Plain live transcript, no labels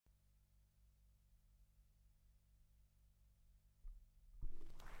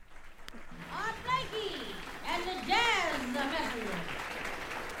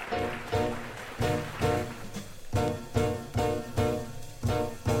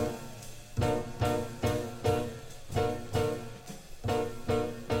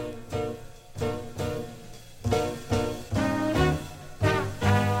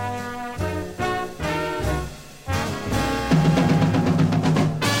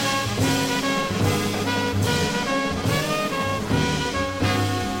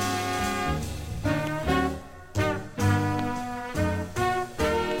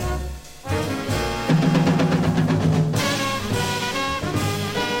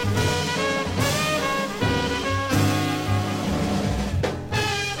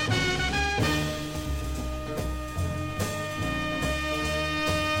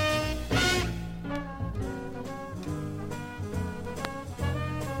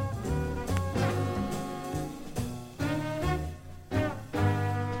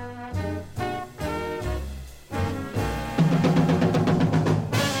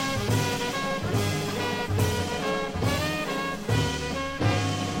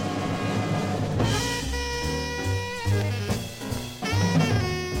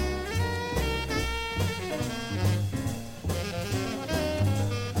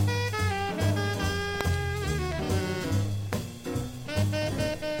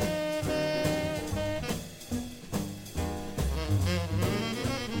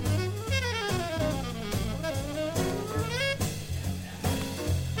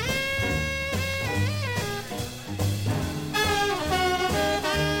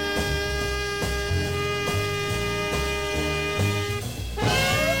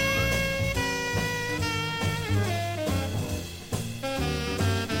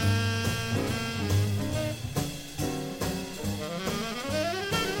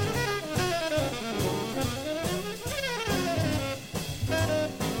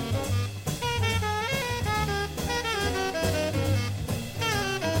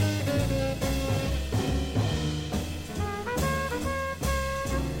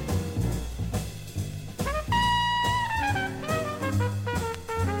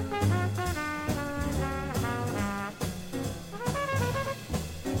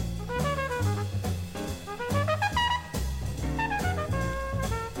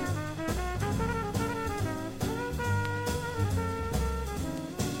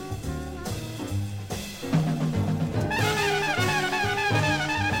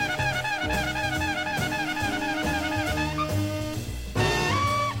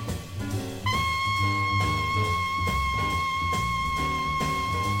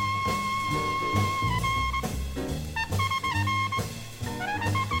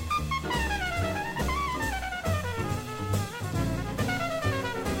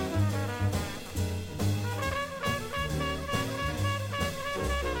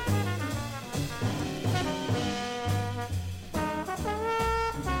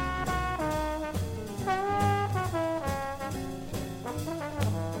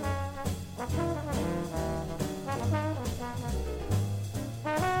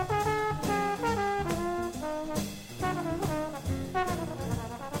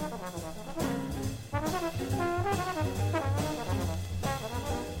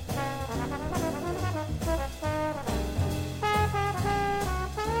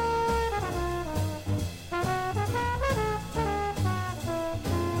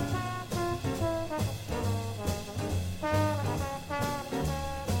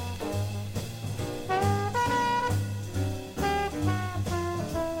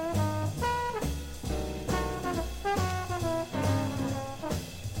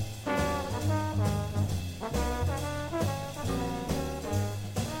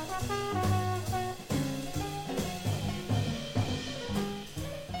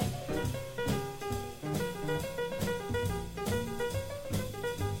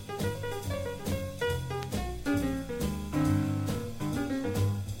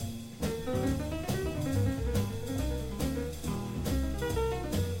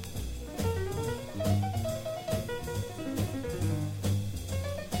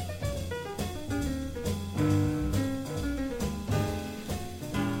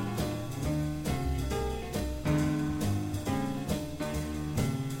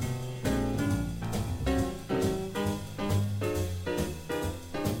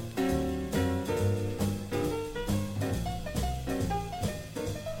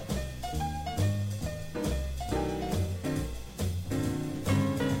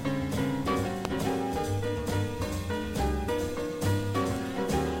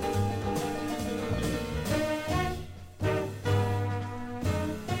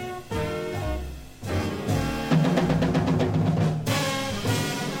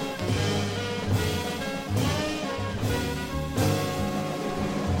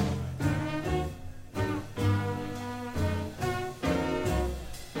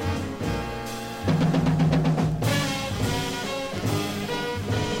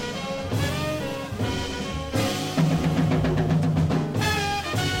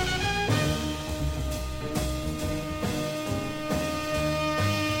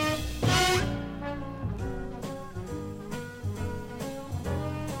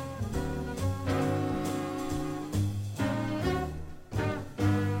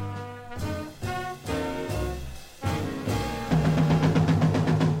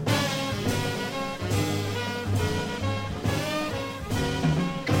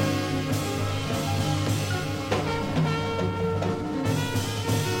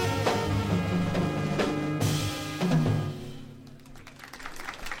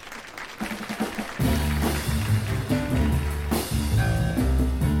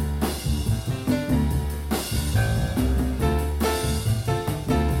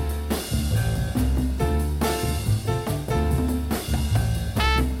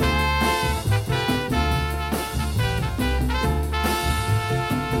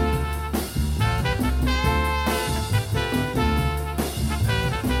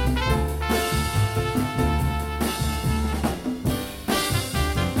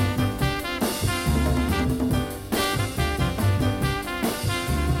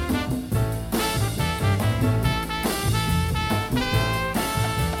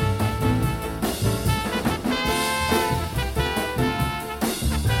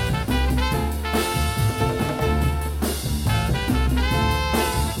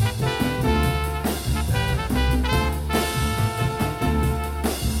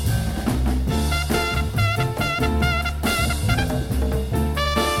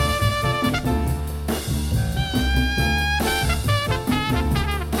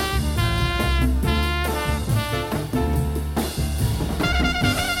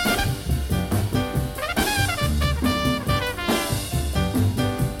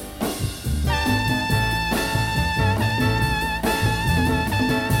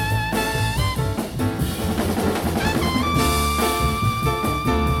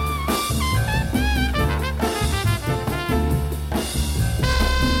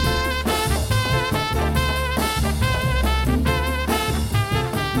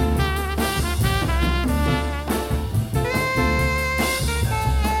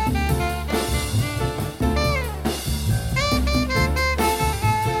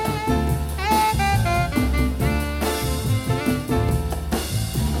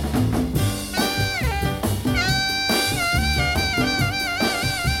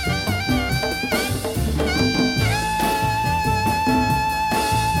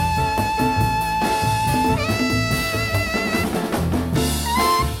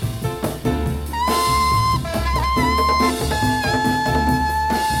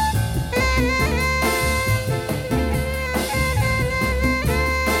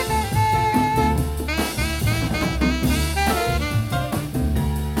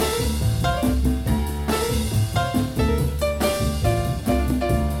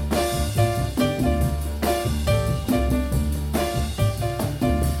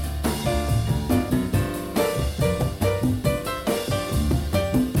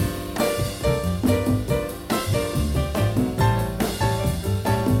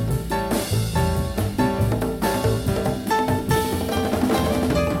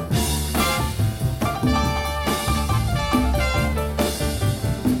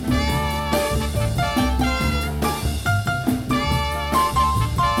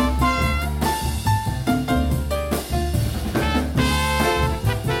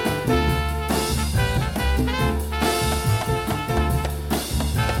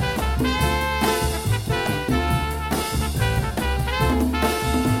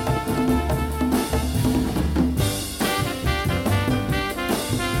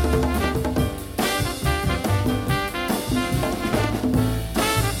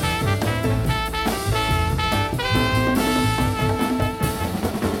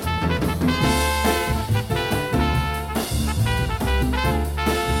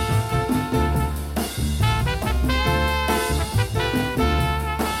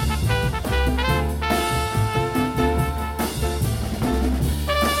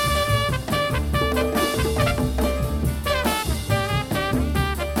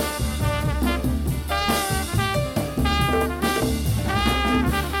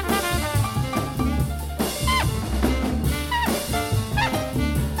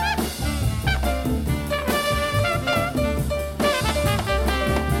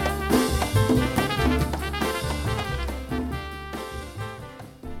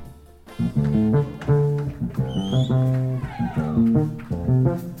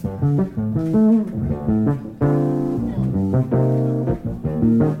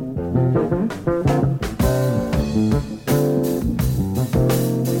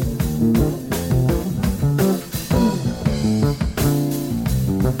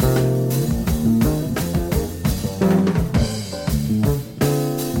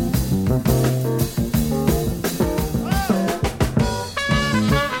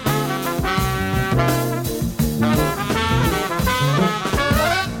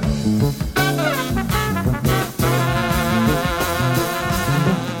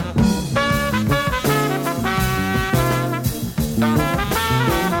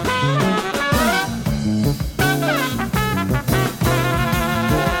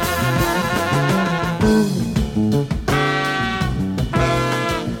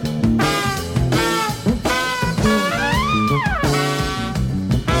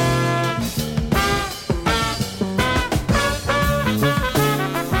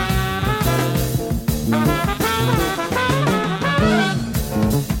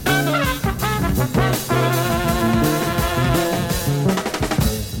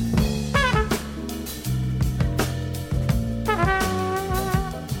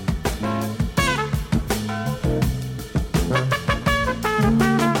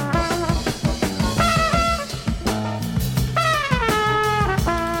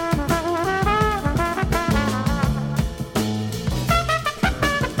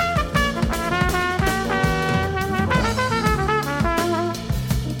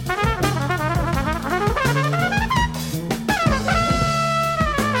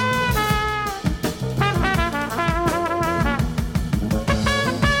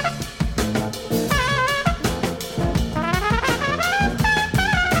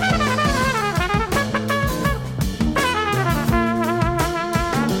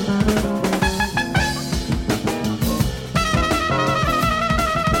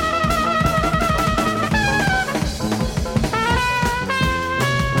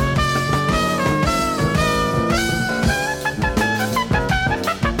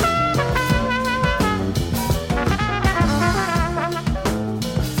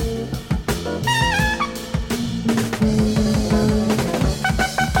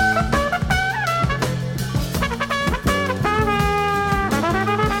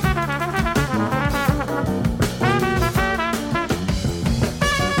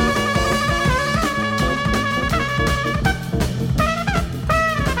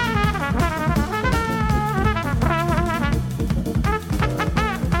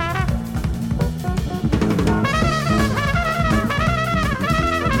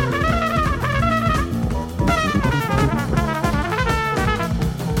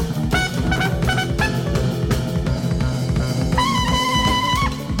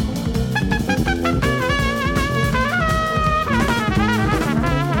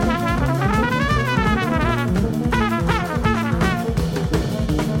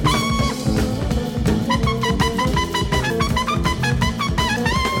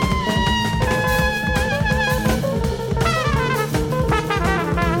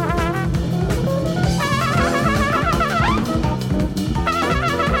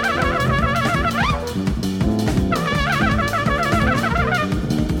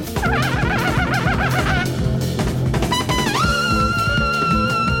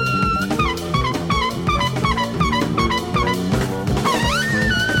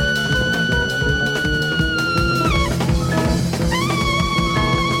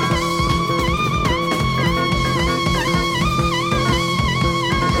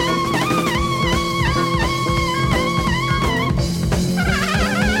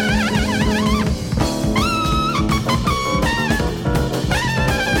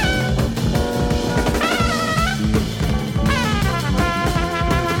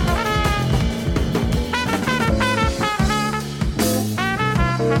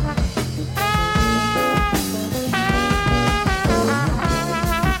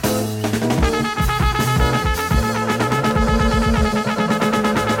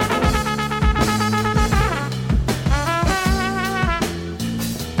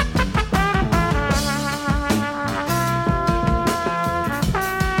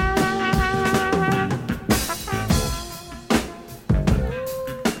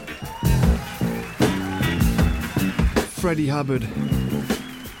Freddie Hubbard.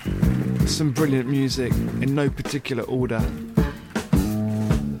 Some brilliant music in no particular order.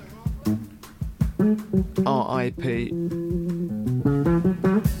 R.I.P.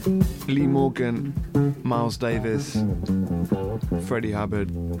 Lee Morgan, Miles Davis, Freddie Hubbard,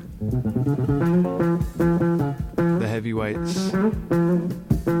 the Heavyweights.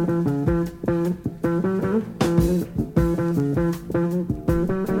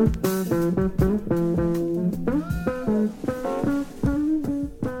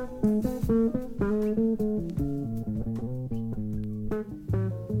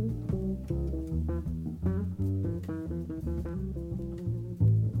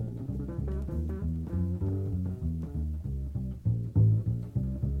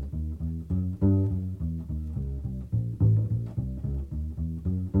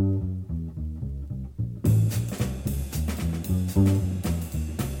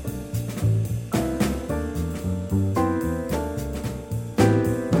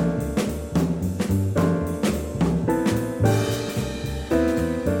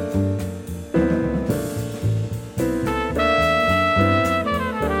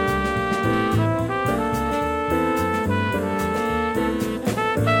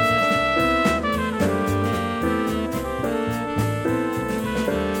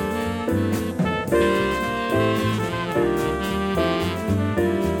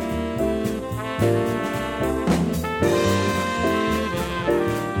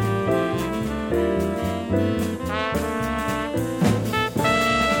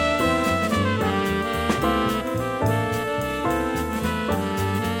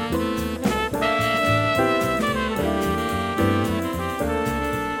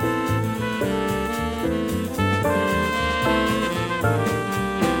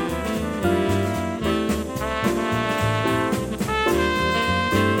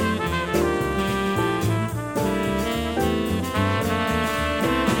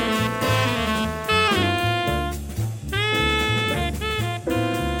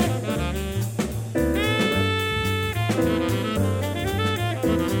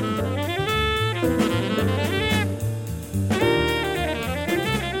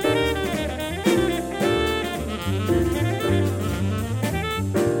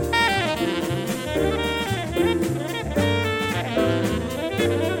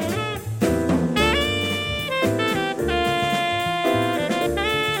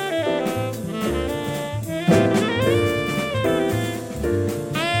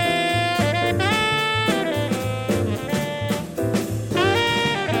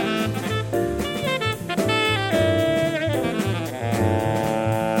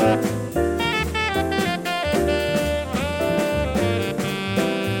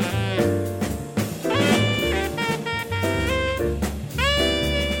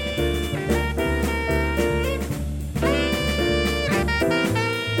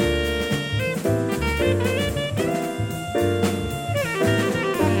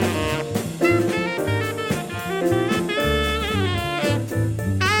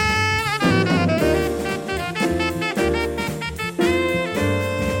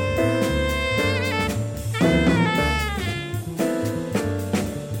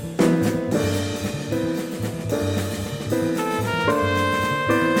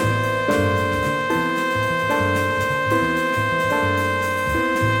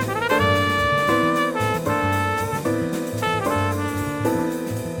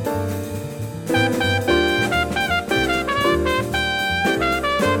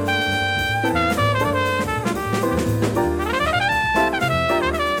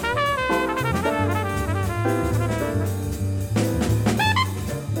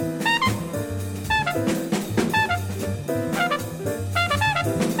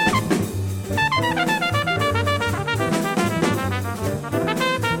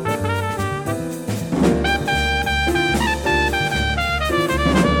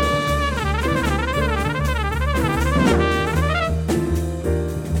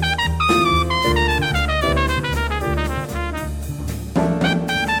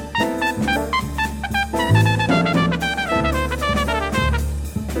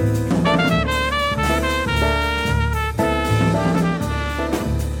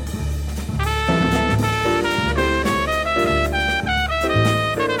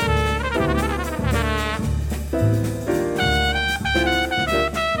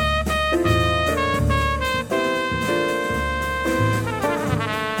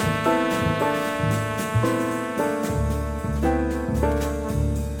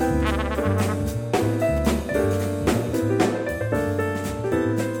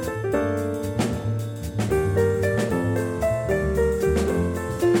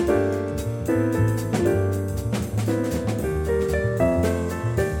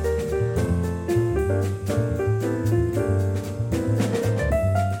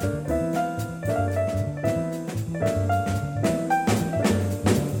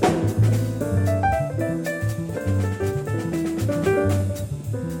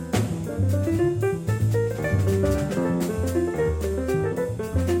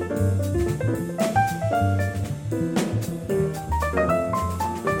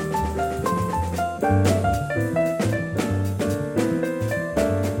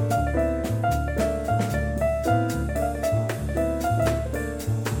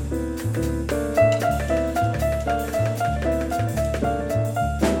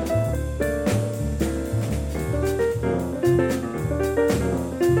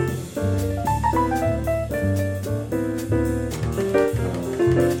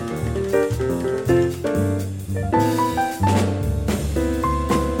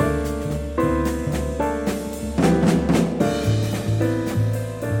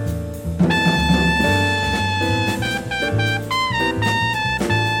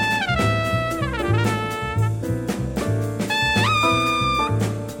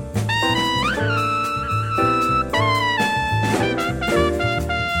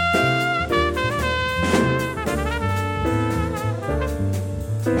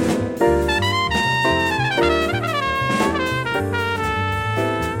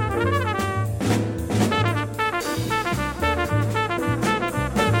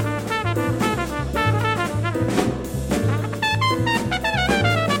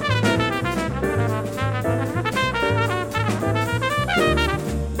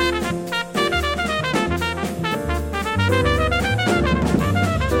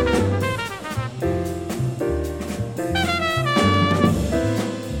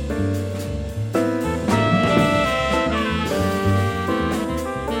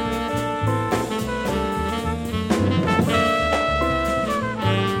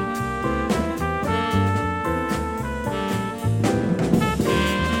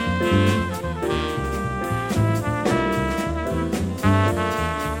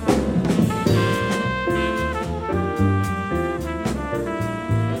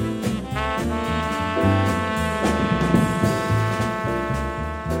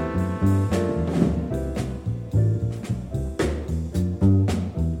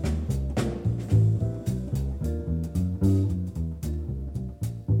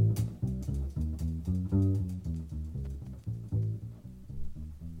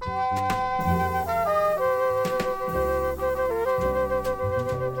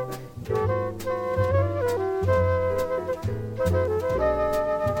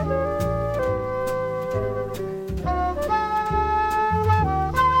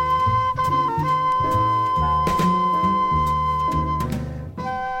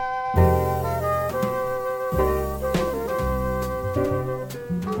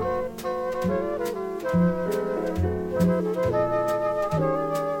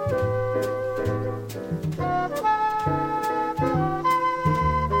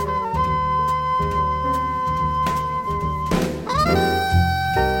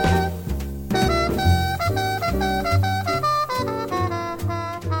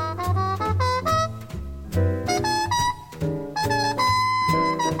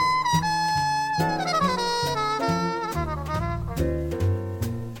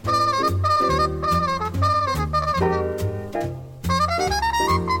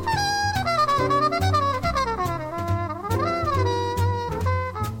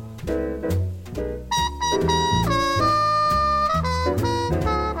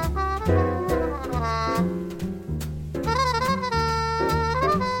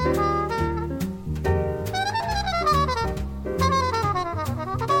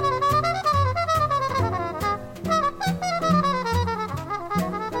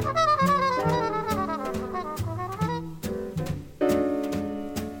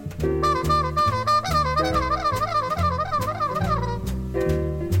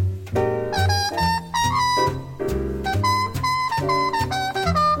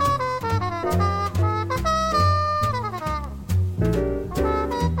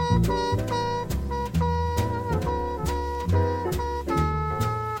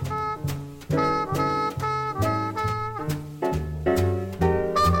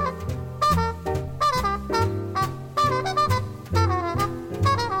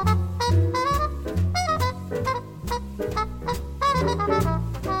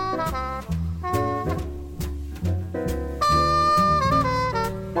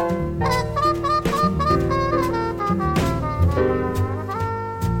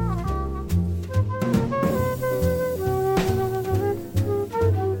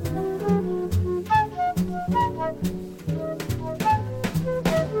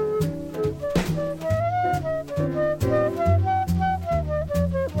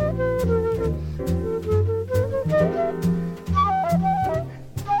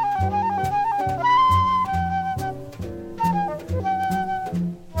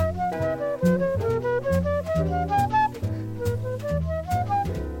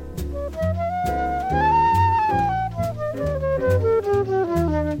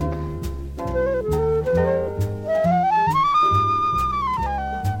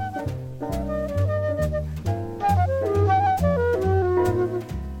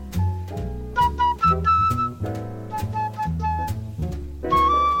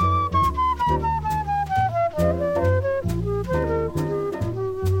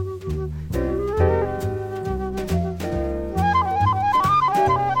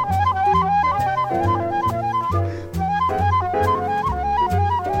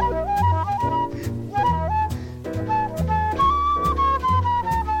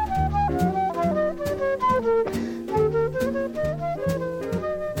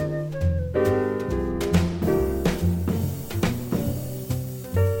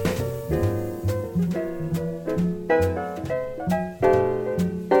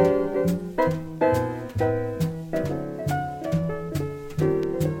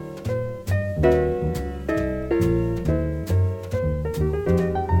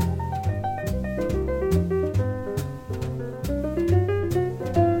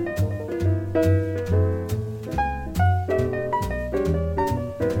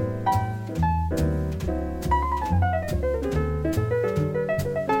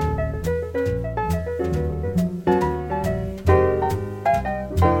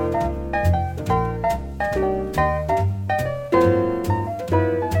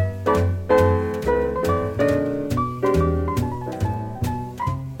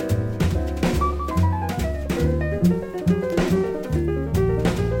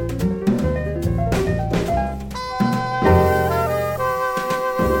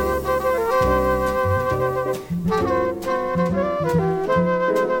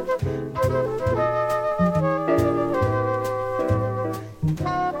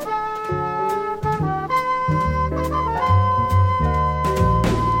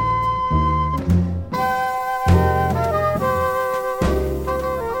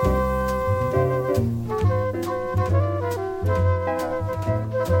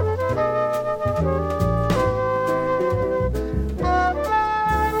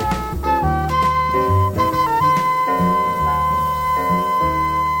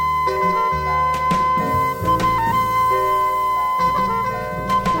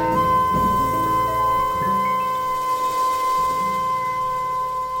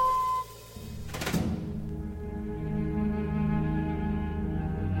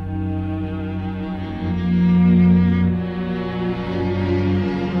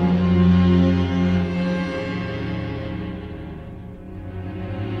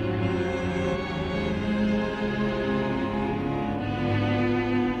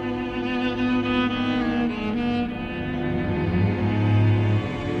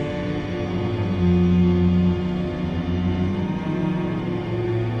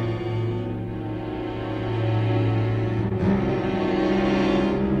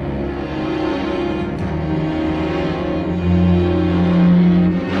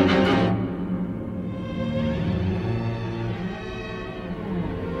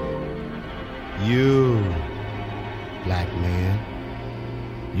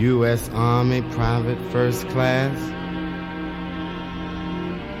 U.S. Army private first class.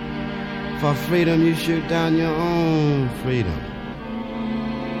 For freedom you shoot down your own freedom.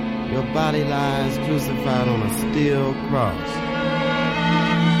 Your body lies crucified on a steel cross.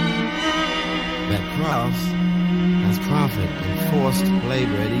 That cross has profit and forced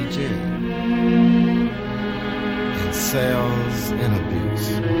labor at each end, and cells and abuse.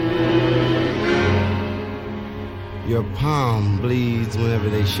 Your palm bleeds whenever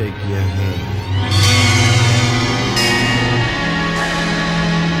they shake your hand.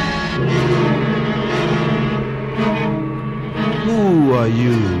 Who are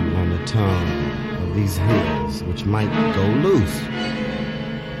you on the tongue of these hills which might go loose?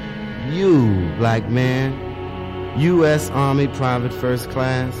 You, black man, U.S. Army private first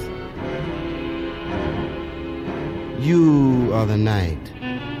class. You are the night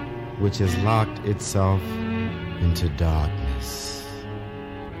which has locked itself into darkness.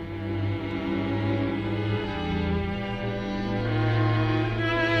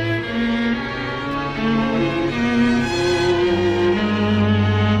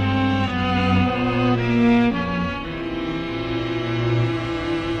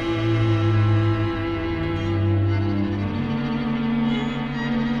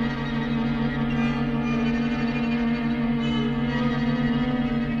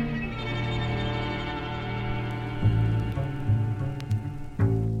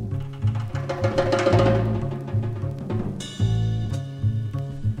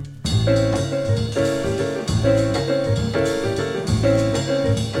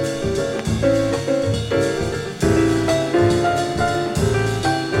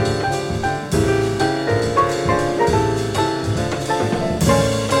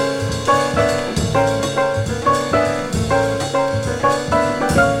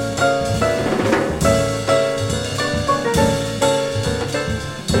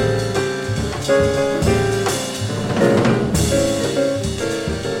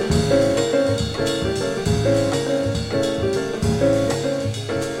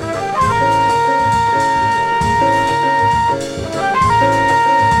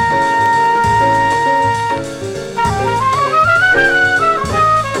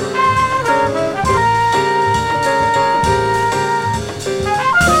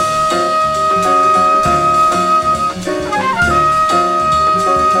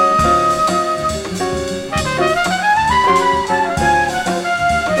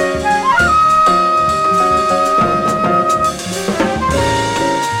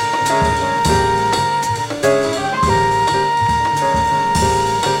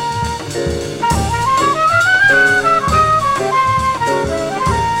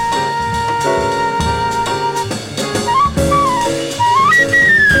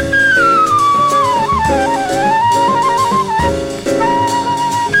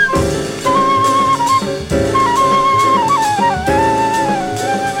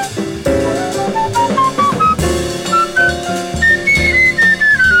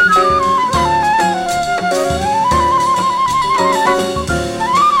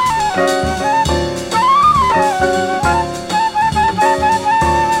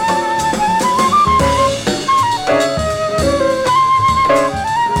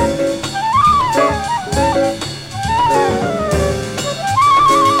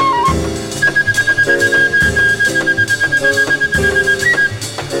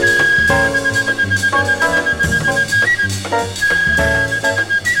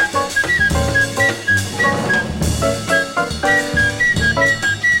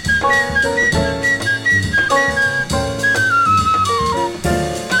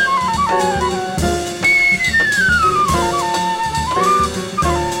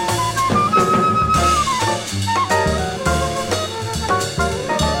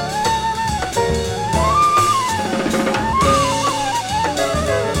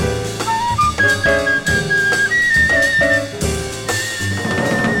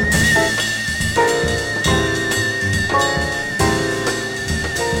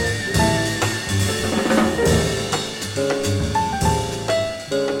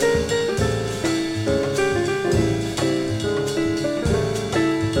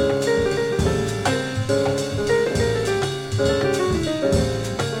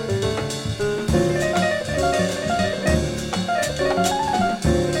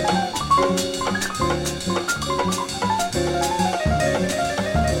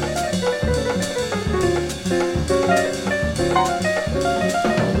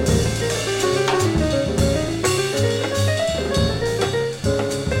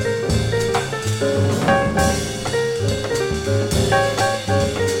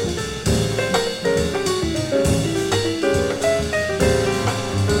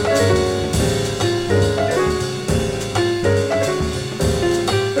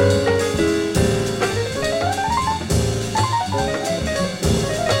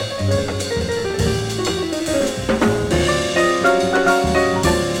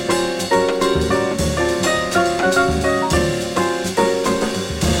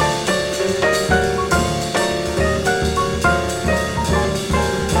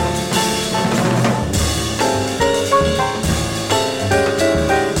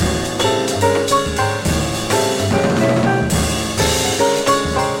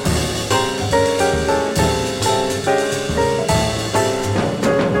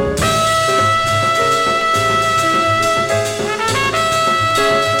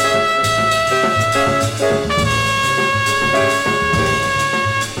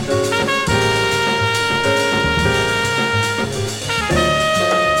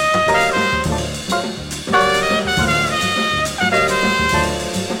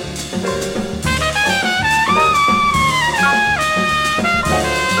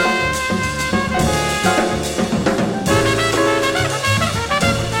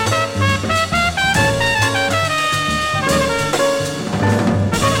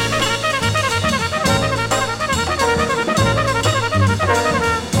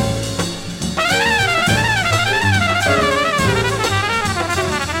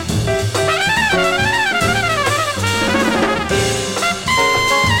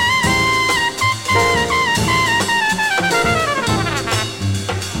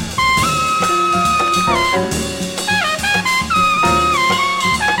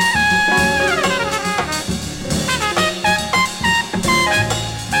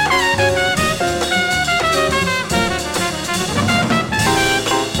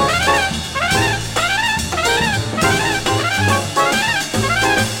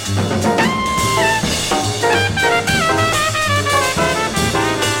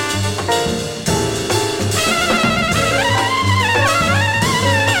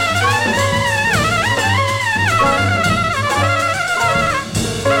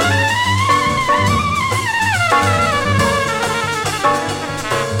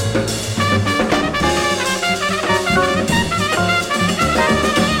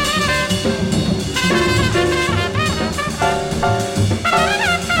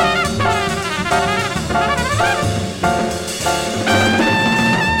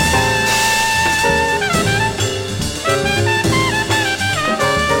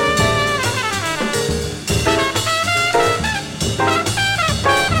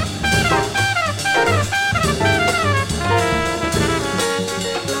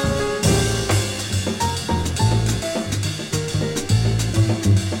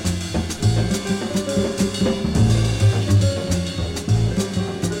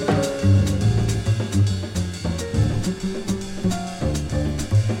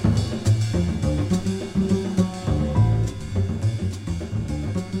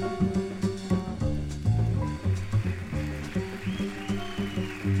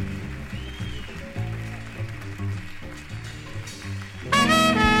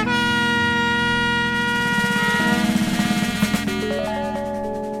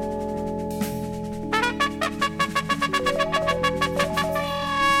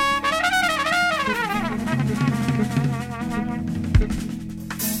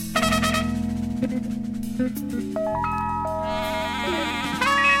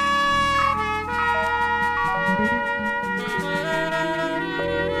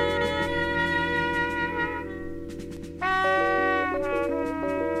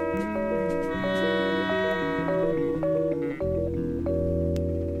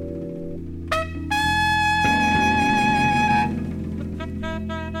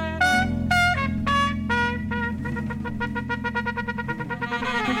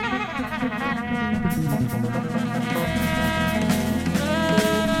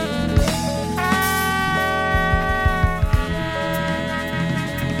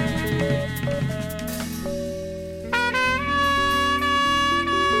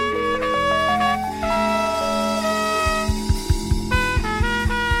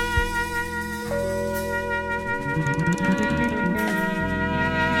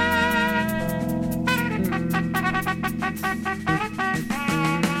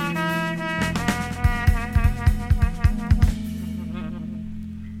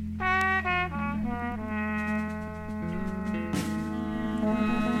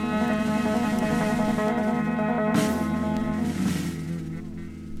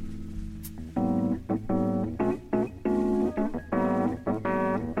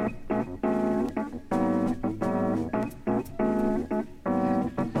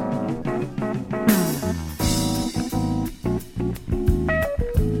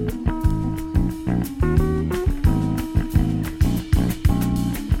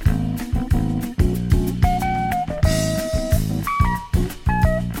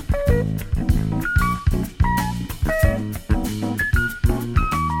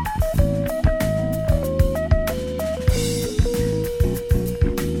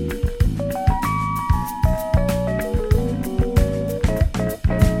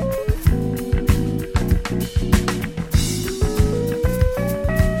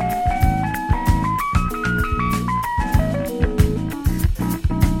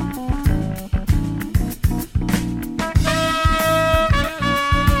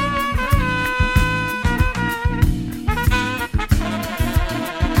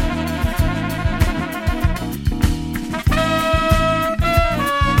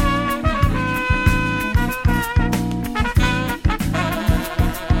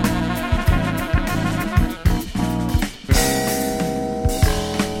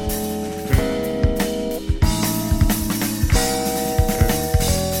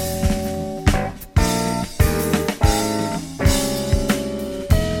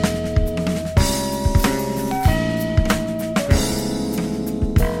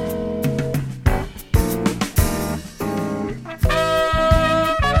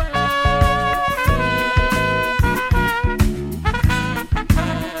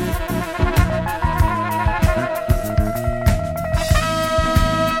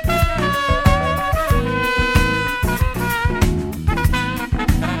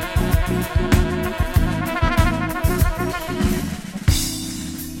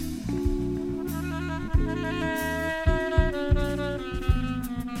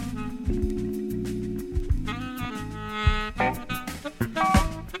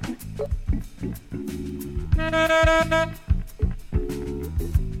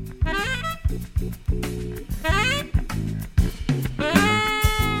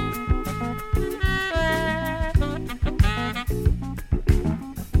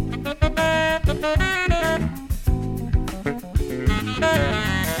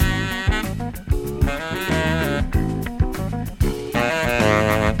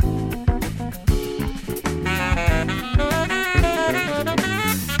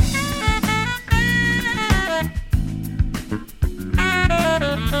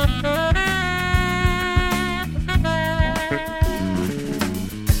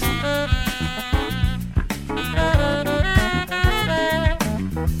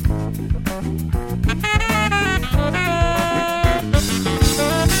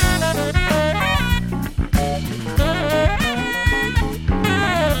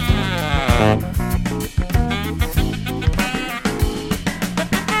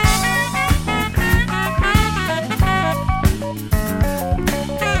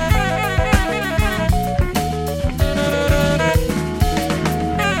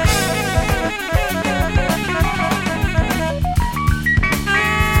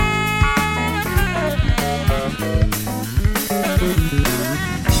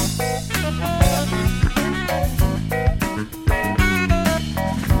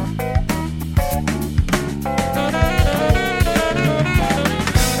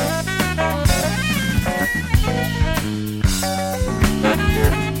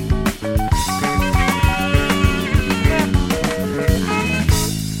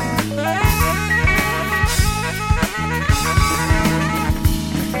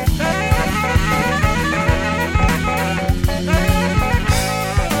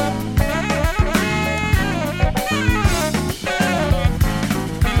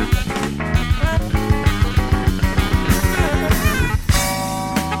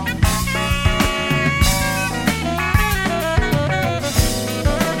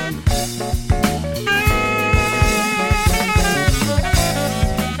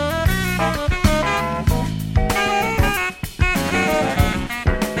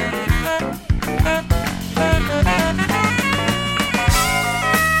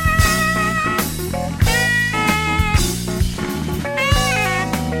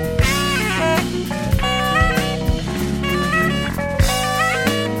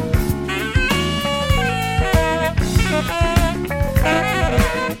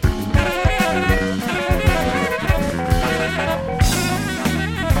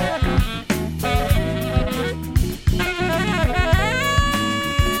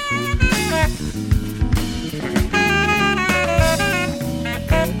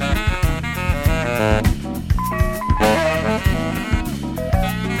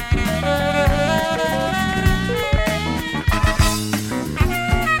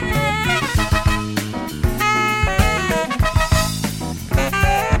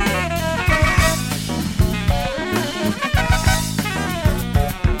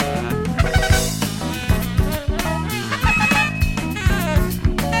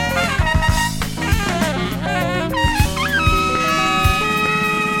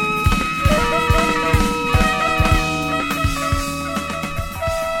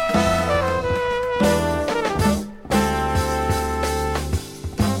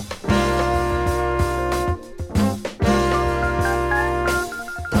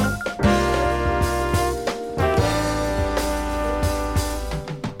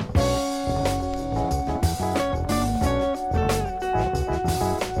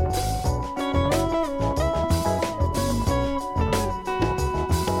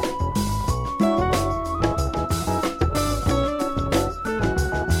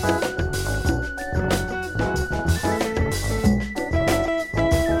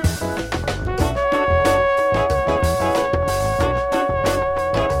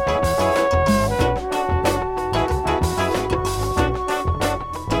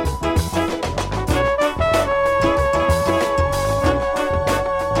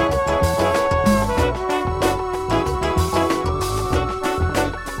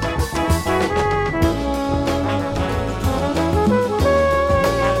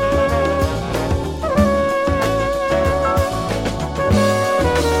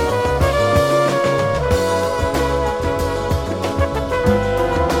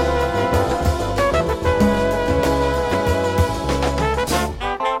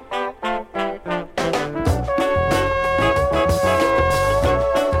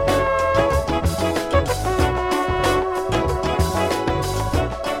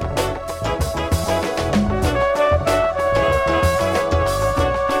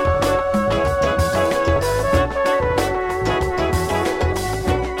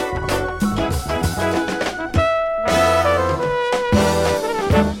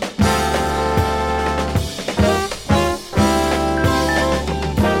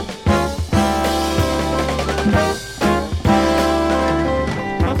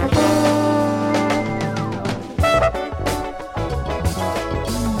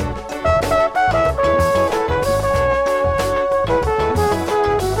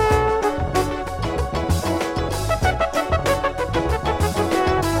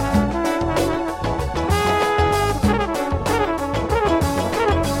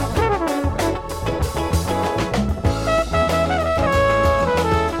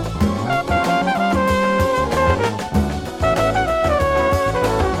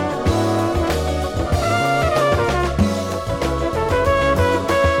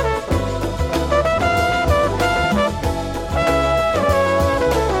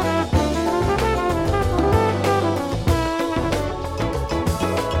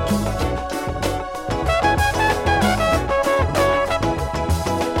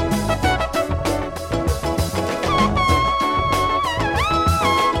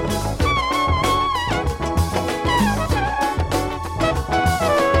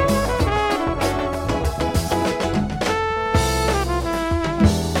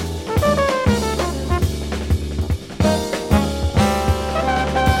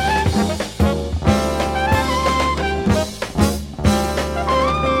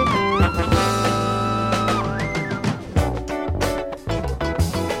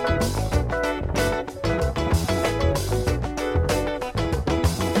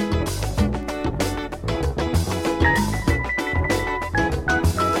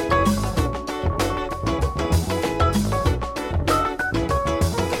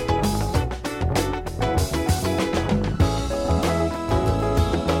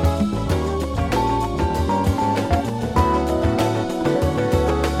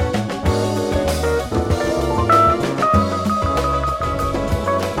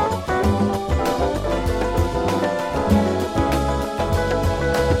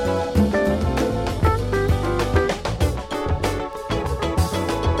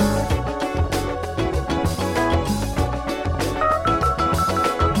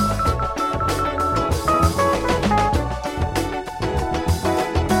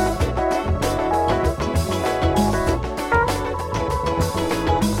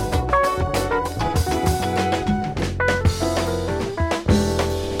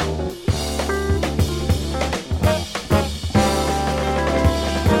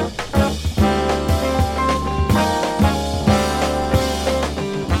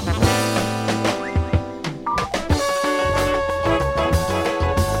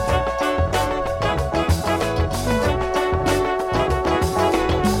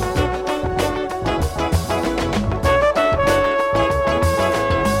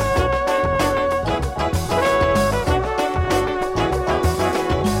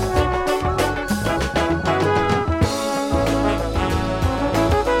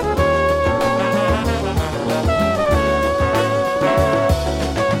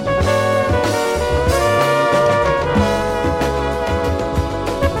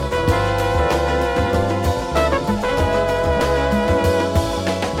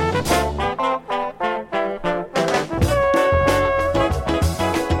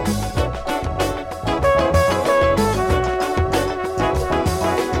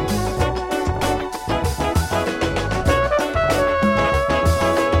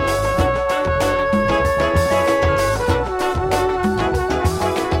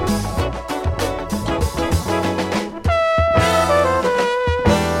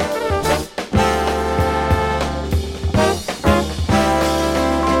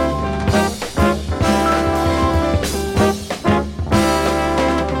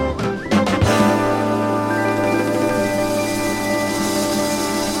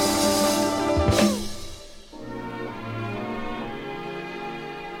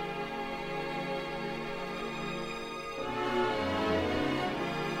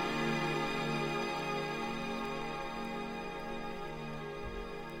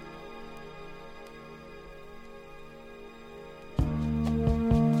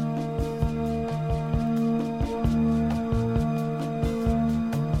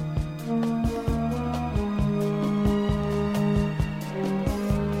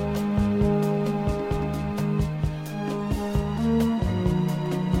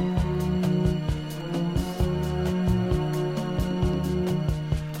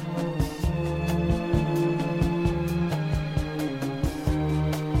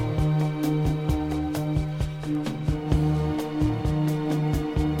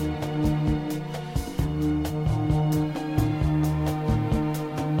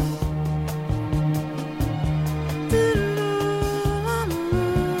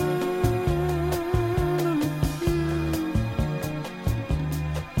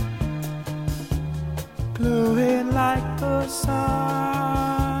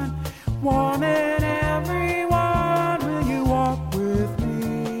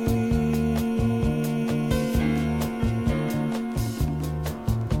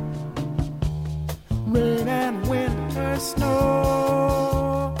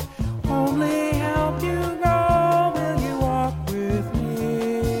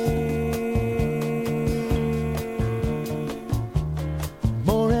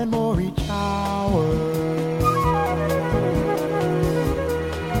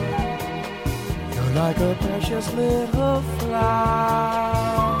 like a precious little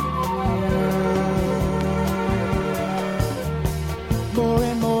flower. More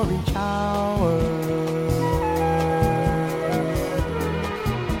and more each hour.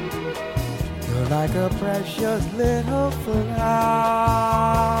 You're like a precious little flower.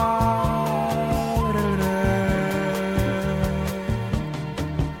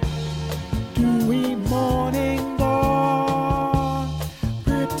 Dewy morning dawn,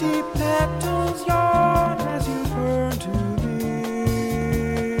 pretty petals yawn as you turn to me.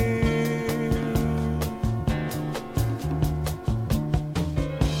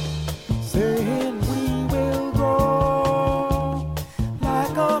 Saying we will grow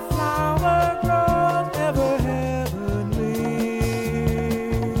like a flower grows, ever heavenly.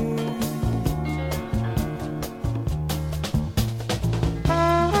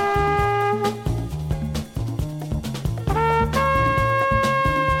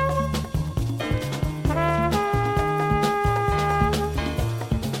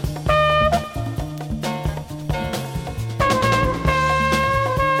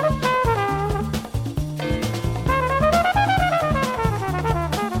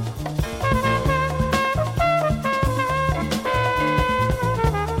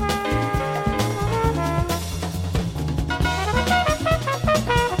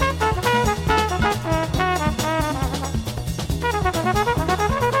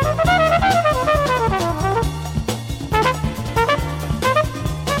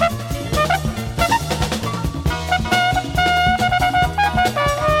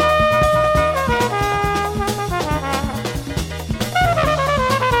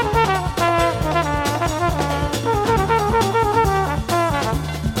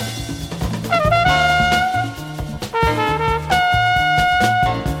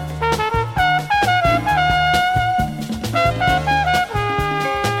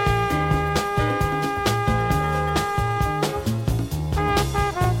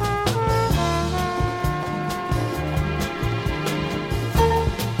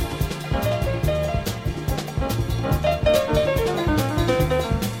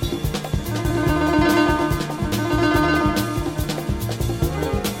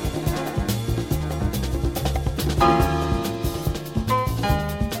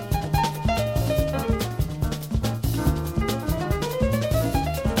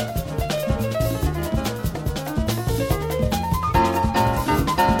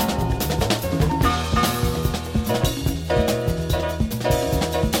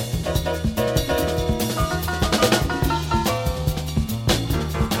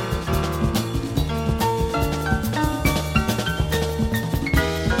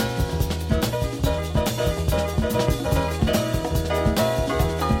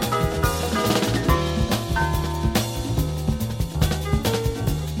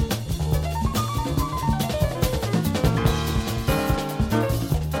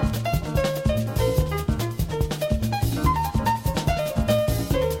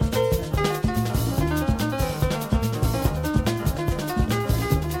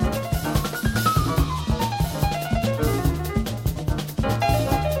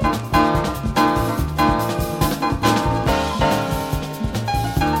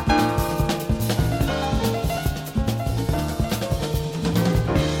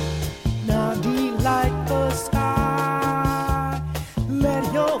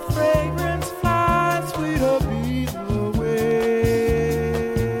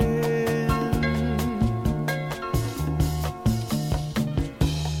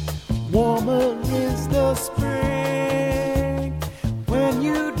 Warmer is the spring when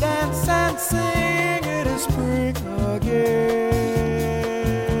you dance and sing. It is spring again.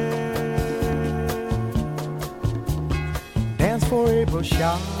 Dance for April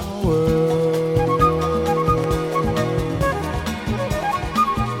shower.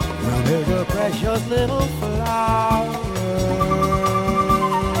 Run is a precious little flower.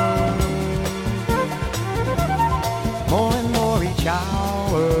 More and more each hour.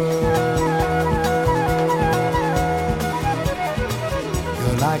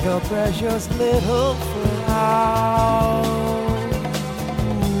 Like a precious little flower,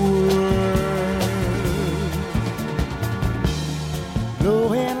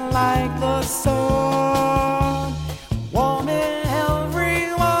 blowing like the sun, warming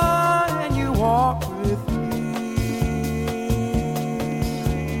everyone, and you walk with me.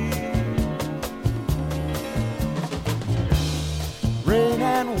 Rain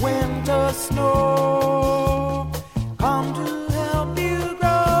and winter, snow come to help you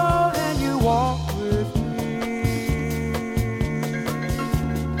grow, and you walk with me.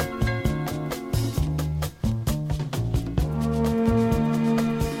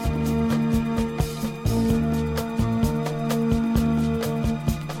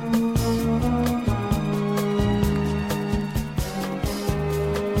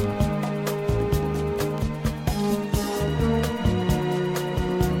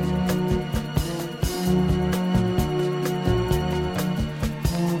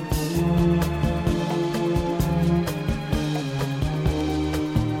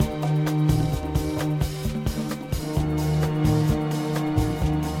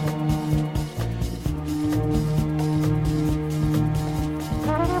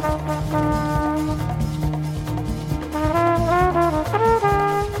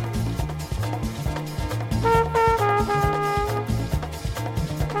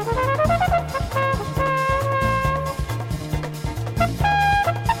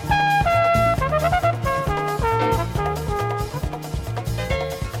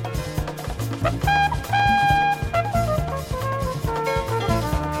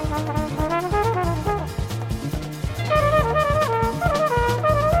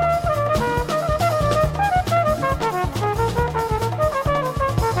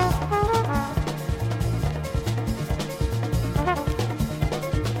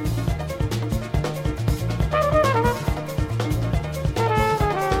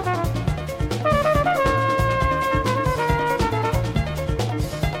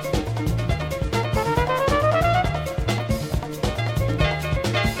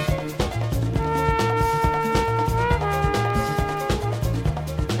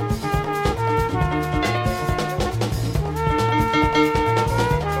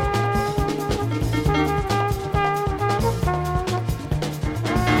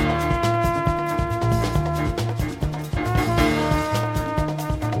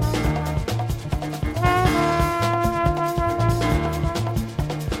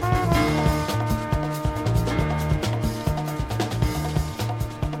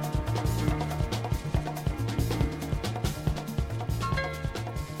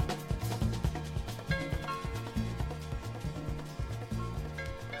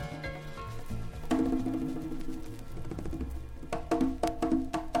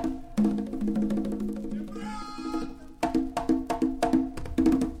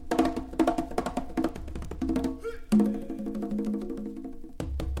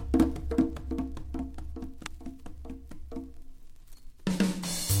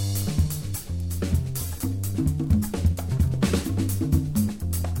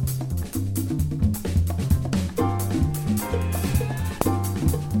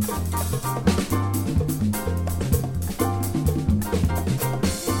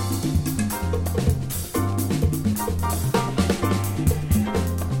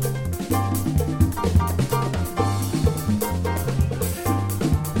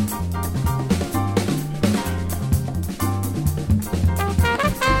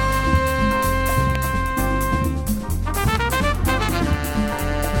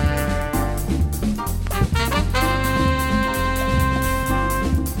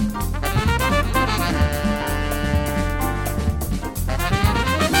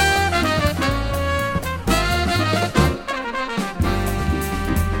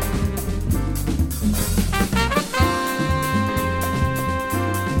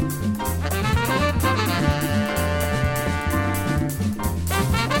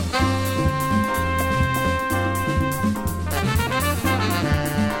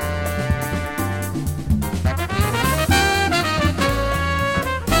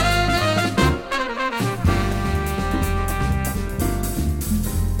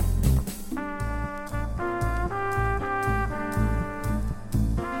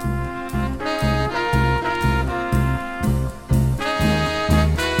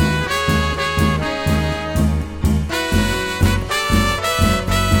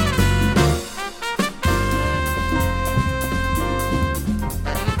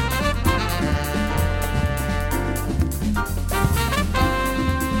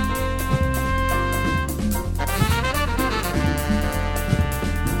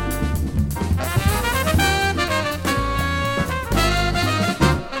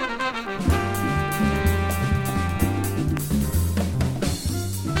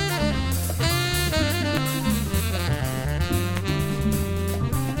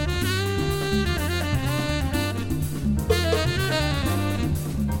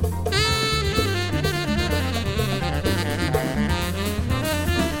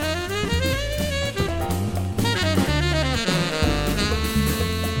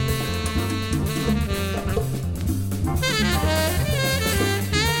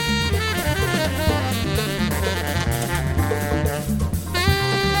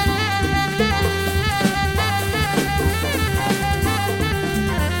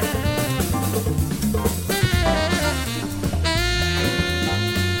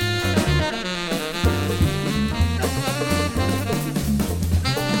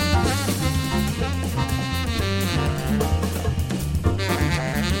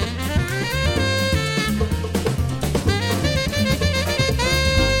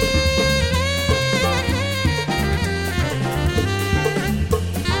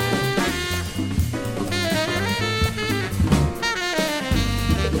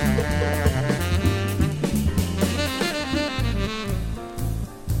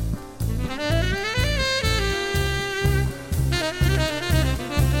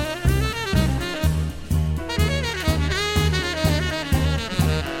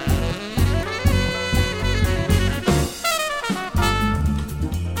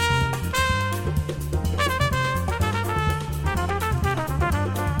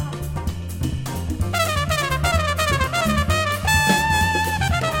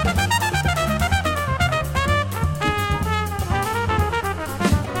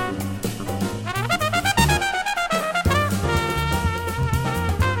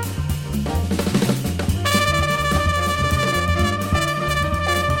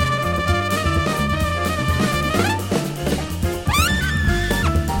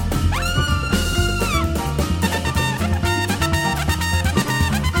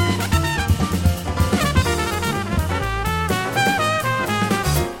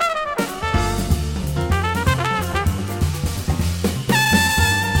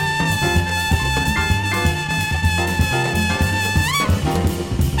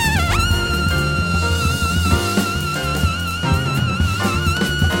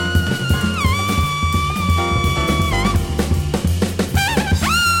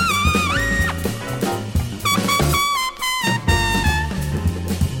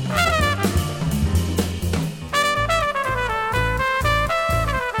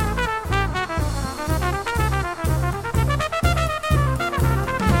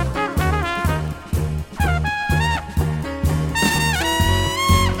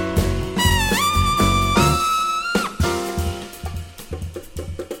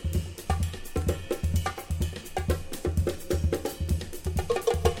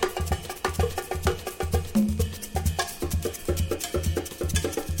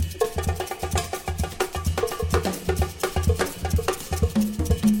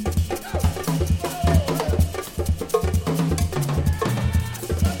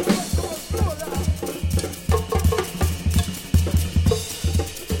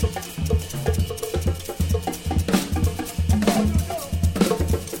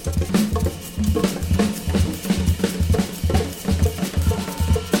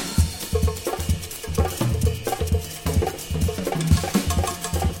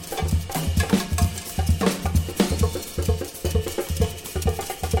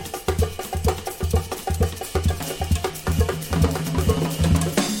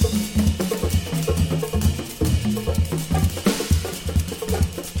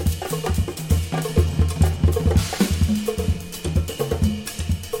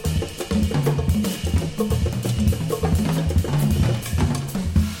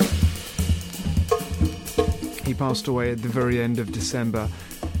 passed away at the very end of December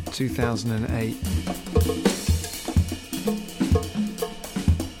 2008.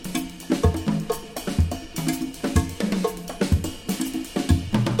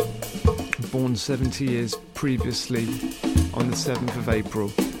 Born 70 years previously on the 7th of April.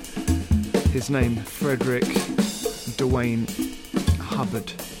 His name, Frederick Dwayne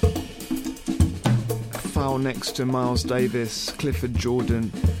Hubbard. A file next to Miles Davis, Clifford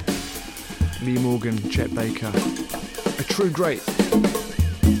Jordan, Lee Morgan, Chet Baker. A true great.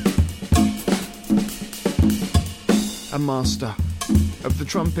 A master of the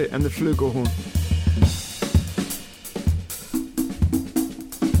trumpet and the flugelhorn.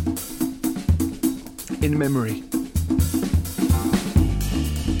 In memory.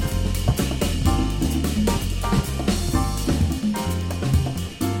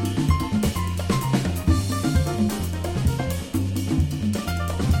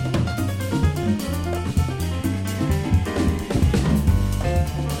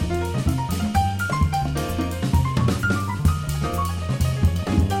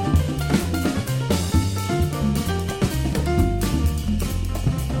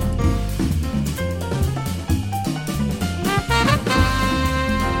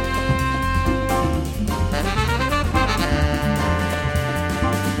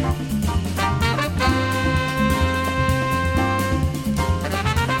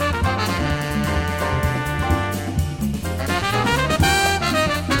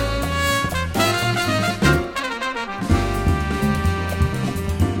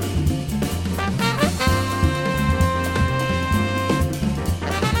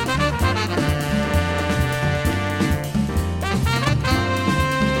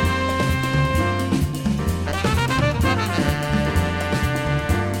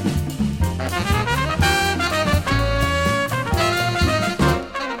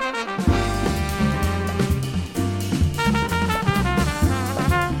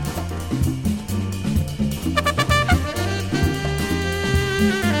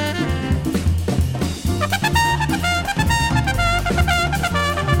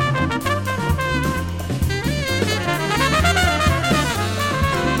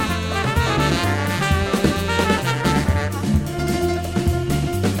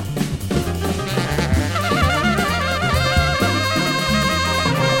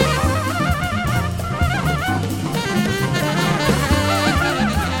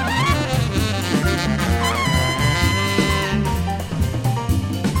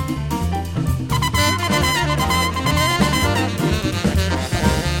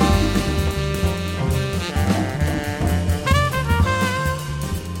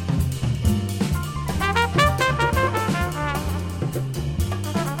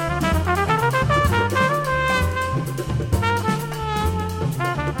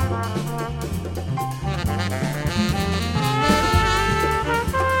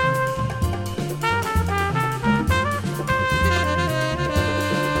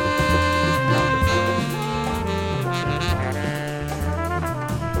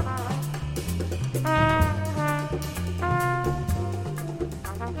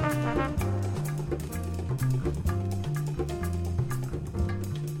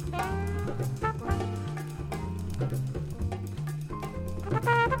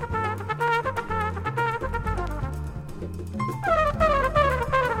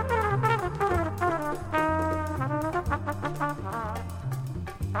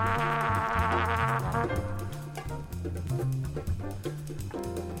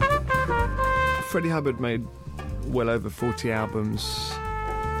 Freddie Hubbard made well over 40 albums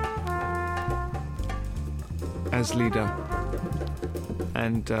as leader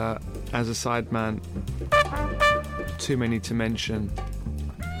and as a sideman, too many to mention,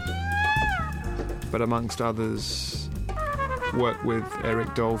 but amongst others worked with Eric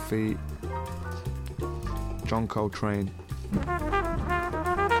Dolphy, John Coltrane,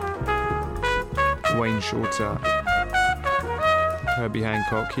 Wayne Shorter, Herbie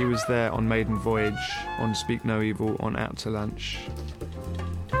Hancock. He was there on Maiden Voyage, on Speak No Evil, on Out to Lunch,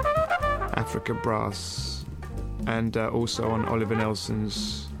 Africa Brass, and also on Oliver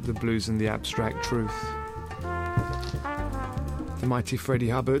Nelson's The Blues and the Abstract Truth. The mighty Freddie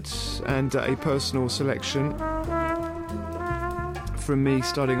Hubbard, and a personal selection from me,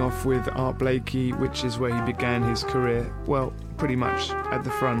 starting off with Art Blakey, which is where he began his career. Well, pretty much at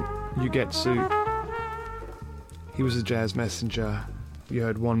the front. Ugetsu. He was a jazz messenger. You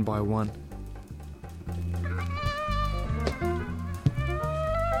heard One by One.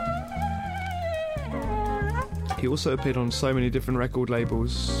 He also appeared on so many different record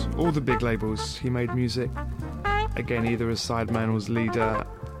labels, all the big labels. He made music, again, either as sideman or as leader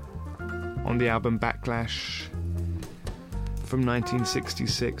on the album Backlash, from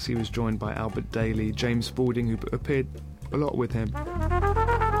 1966. He was joined by Albert Daly, James Spaulding, who appeared a lot with him,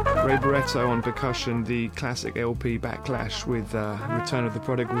 Ray Barretto on percussion, the classic LP Backlash with Return of the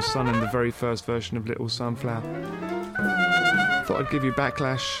Prodigal Son and the very first version of Little Sunflower. Thought I'd give you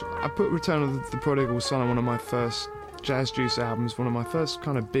Backlash. I put Return of the Prodigal Son on one of my first Jazz Juice albums, one of my first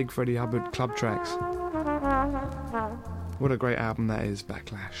kind of big Freddie Hubbard club tracks. What a great album that is,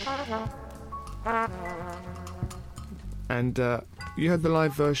 Backlash. And you heard the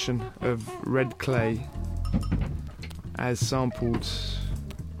live version of Red Clay as sampled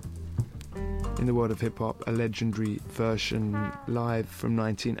in the world of hip-hop, a legendary version live from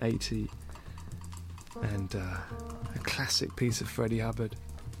 1980, and a classic piece of Freddie Hubbard.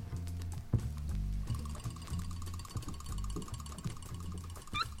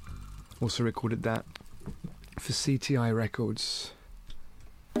 Also recorded that for CTI Records.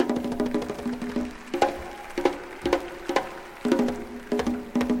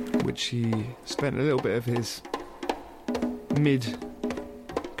 Which he spent a little bit of his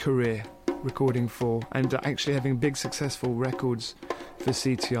mid-career recording for, and actually having big successful records for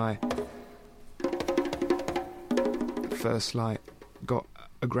CTI. First Light got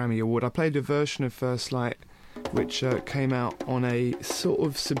a Grammy Award. I played a version of First Light which came out on a sort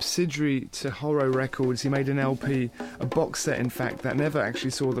of subsidiary to Horror Records. He made an LP, a box set in fact, that never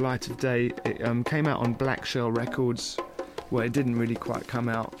actually saw the light of day. It came out on Black Shell Records, where it didn't really quite come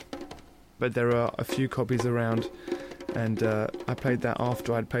out, but there are a few copies around, and I played that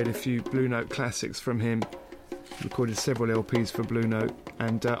after I'd played a few Blue Note classics from him. Recorded several LPs for Blue Note,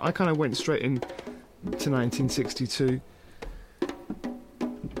 and I kind of went straight in to 1962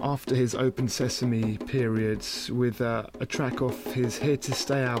 after his Open Sesame period with a track off his Here to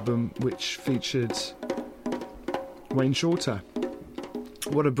Stay album, which featured Wayne Shorter.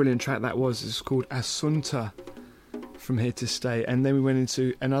 What a brilliant track that was. It's called Asunta from Here to Stay. And then we went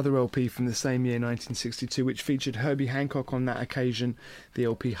into another LP from the same year, 1962, which featured Herbie Hancock on that occasion. The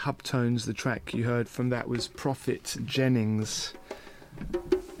LP Hubtones. The track you heard from that was Prophet Jennings.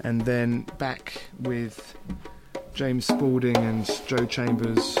 And then back with James Spaulding and Joe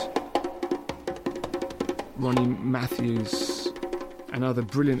Chambers, Ronnie Matthews, another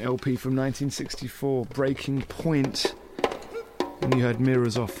brilliant LP from 1964, Breaking Point, and you heard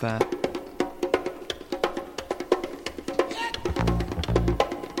Mirrors off that.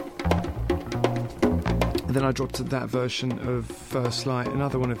 And then I dropped to that version of First Light,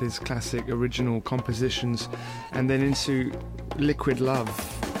 another one of his classic original compositions, and then into Liquid Love.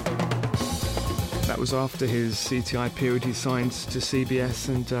 That was after his CTI period. He signed to CBS,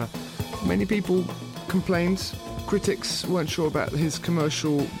 and many people complained. Critics weren't sure about his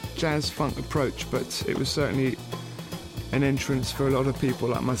commercial jazz funk approach, but it was certainly an entrance for a lot of people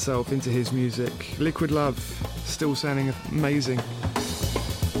like myself into his music. Liquid Love, still sounding amazing.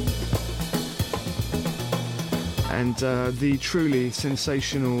 And the truly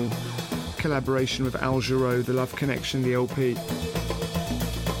sensational collaboration with Al Jarreau, The Love Connection, the LP.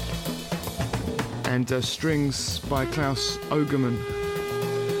 And strings by Klaus Ogerman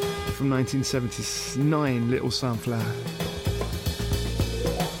from 1979, Little Sunflower.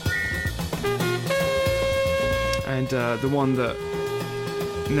 And the one that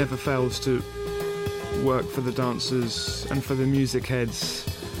never fails to work for the dancers and for the music heads,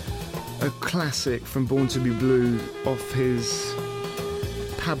 a classic from Born to Be Blue off his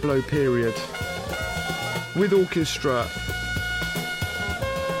Pablo period, with orchestra,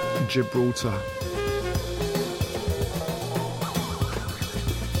 Gibraltar.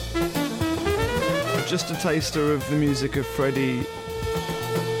 Just a taster of the music of Freddie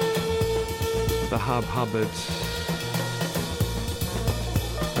the Hub Hubbard.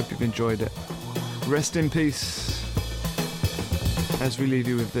 Hope you've enjoyed it. Rest in peace as we leave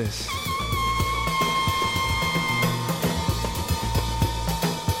you with this.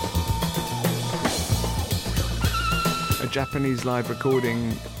 A Japanese live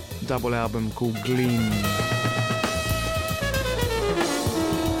recording double album called Gleam.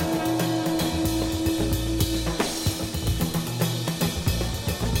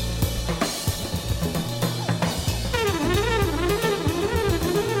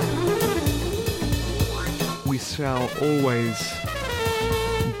 We shall always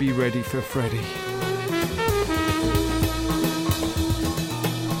be ready for Freddie.